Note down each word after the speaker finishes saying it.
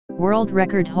World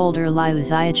record holder LYU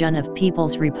Xiaojun of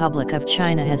People's Republic of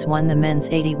China has won the men's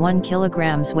 81 kg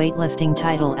weightlifting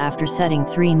title after setting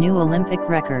 3 new Olympic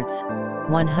records: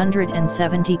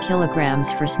 170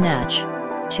 kg for snatch,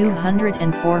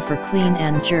 204 for clean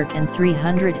and jerk, and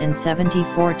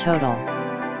 374 total.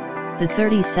 The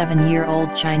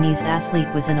 37-year-old Chinese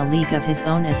athlete was in a league of his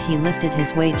own as he lifted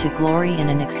his way to glory in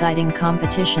an exciting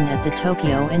competition at the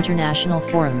Tokyo International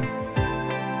Forum.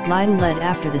 LYU led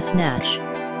after the snatch,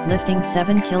 lifting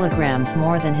 7 kg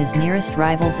more than his nearest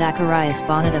rival Zacarias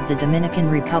Bonnat of the Dominican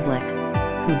Republic,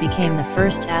 who became the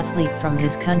first athlete from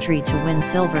his country to win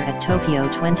silver at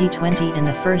Tokyo 2020 and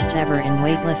the first ever in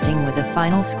weightlifting with a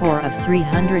final score of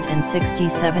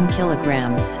 367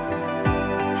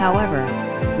 kg. However,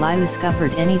 LYU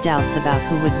scuppered any doubts about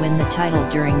who would win the title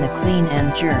during the clean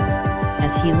and jerk,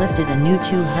 as he lifted a new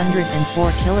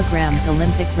 204 kg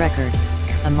Olympic record,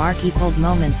 a mark equaled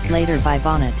moments later by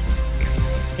Bonnat.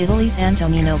 Italy's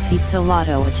Antonino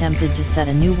Pizzolato attempted to set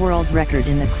a new world record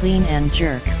in the clean and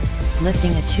jerk,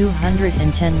 lifting a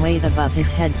 210 weight above his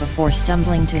head before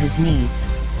stumbling to his knees.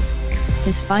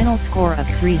 His final score of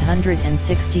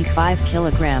 365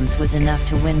 kg was enough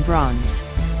to win bronze.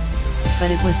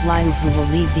 But it was LYU who will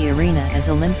leave the arena as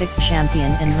Olympic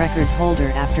champion and record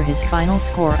holder after his final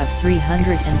score of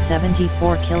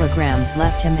 374 kg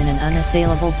left him in an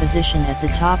unassailable position at the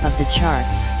top of the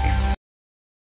charts.